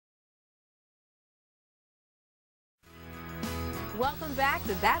welcome back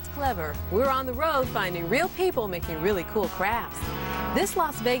to That's Clever. We're on the road finding real people making really cool crafts. This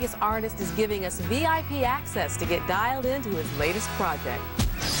Las Vegas artist is giving us VIP access to get dialed into his latest project.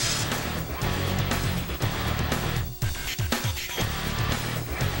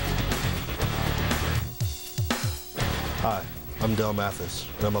 Hi, I'm Dale Mathis,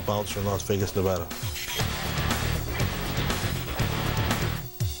 and I'm a bouncer in Las Vegas, Nevada.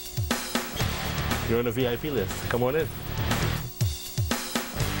 You're on the VIP list. Come on in.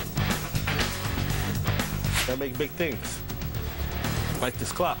 I make big things, like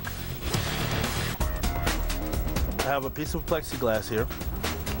this clock. I have a piece of plexiglass here,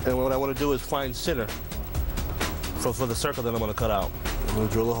 and what I want to do is find center for the circle that I'm going to cut out. I'm going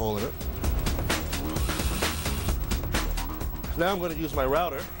to drill a hole in it. Now I'm going to use my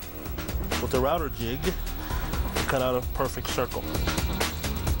router with the router jig to cut out a perfect circle.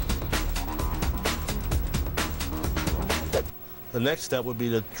 The next step would be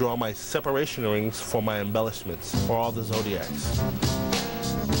to draw my separation rings for my embellishments, for all the zodiacs.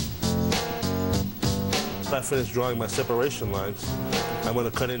 After I finish drawing my separation lines, I'm going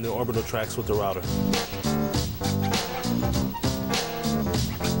to cut in the orbital tracks with the router.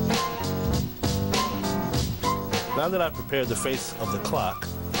 Now that I've prepared the face of the clock,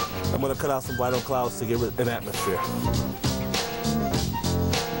 I'm going to cut out some vinyl clouds to give it an atmosphere.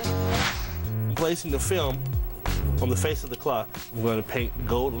 I'm placing the film on the face of the clock. I'm going to paint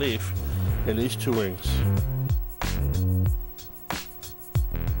gold leaf in these two rings.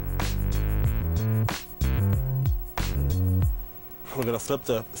 I'm going to flip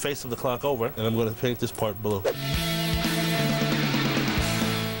the face of the clock over, and I'm going to paint this part blue.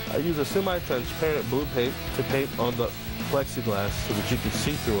 I use a semi-transparent blue paint to paint on the plexiglass so that you can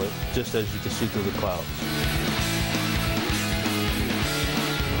see through it, just as you can see through the clouds.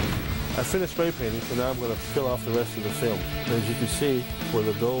 I finished spray painting, so now I'm going to peel off the rest of the film. As you can see, where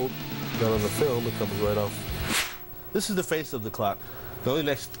the gold got on the film, it comes right off. This is the face of the clock. The only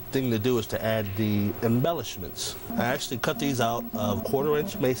next thing to do is to add the embellishments. I actually cut these out of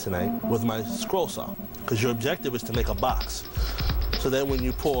 1/4-inch masonite with my scroll saw, because your objective is to make a box. So that when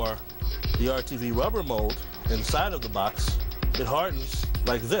you pour the RTV rubber mold inside of the box, it hardens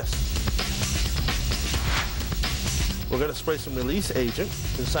like this. We're going to spray some release agent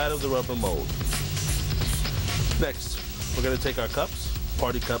inside of the rubber mold. Next, we're going to take our cups,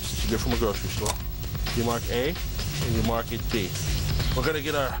 party cups that you get from a grocery store. You mark A and you mark it B. We're going to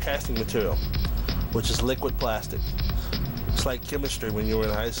get our casting material, which is liquid plastic. It's like chemistry when you were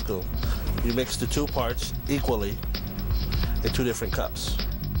in high school. You mix the two parts equally in two different cups.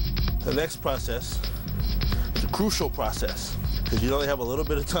 The next process is a crucial process, because you only have a little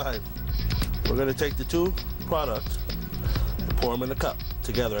bit of time. We're going to take the two products and pour them in the cup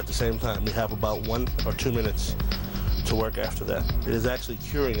together at the same time. We have about 1 or 2 minutes to work after that. It is actually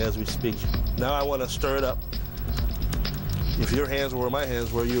curing as we speak. Now I want to stir it up. If your hands were where my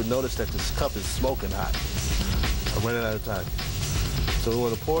hands were, you would notice that this cup is smoking hot. I'm running out of time. So we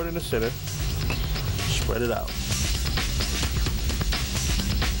want to pour it in the center, spread it out.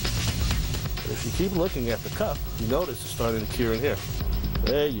 If you keep looking at the cup, you notice it's starting to cure in here.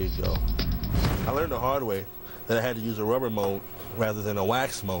 There you go. I learned the hard way that I had to use a rubber mold rather than a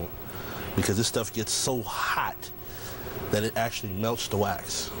wax mold, because this stuff gets so hot that it actually melts the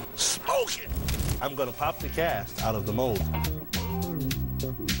wax. Smoke it! I'm gonna pop the cast out of the mold.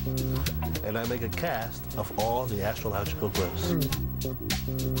 And I make a cast of all the astrological glyphs.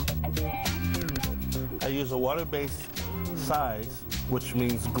 I use a water-based size, which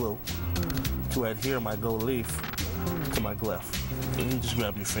means glue, to adhere my gold leaf to my glyph. And you just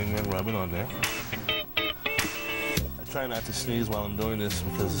grab your finger and rub it on there. I try not to sneeze while I'm doing this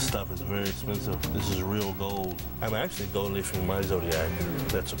because this stuff is very expensive. This is real gold. I'm actually gold leafing my zodiac.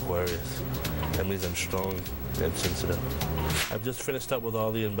 That's Aquarius. That means I'm strong and sensitive. I've just finished up with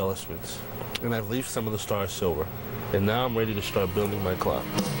all the embellishments, and I've leafed some of the stars silver. And now I'm ready to start building my clock.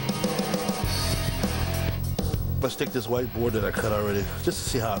 I'm gonna stick this white board that I cut already, just to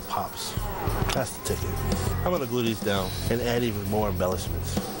see how it pops. That's the ticket. I'm gonna glue these down and add even more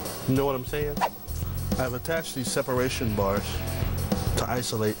embellishments. You know what I'm saying? I've attached these separation bars to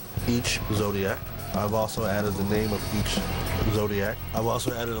isolate each zodiac. I've also added the name of each zodiac. I've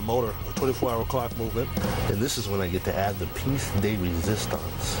also added a motor, a 24-hour clock movement, and this is when I get to add the piece de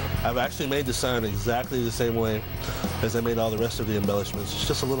resistance. I've actually made the sign exactly the same way as I made all the rest of the embellishments. It's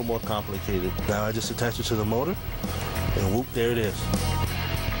just a little more complicated. Now I just attach it to the motor, and whoop, there it is.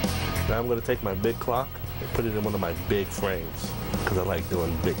 Now I'm gonna take my big clock and put it in one of my big frames, because I like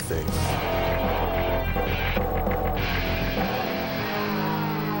doing big things.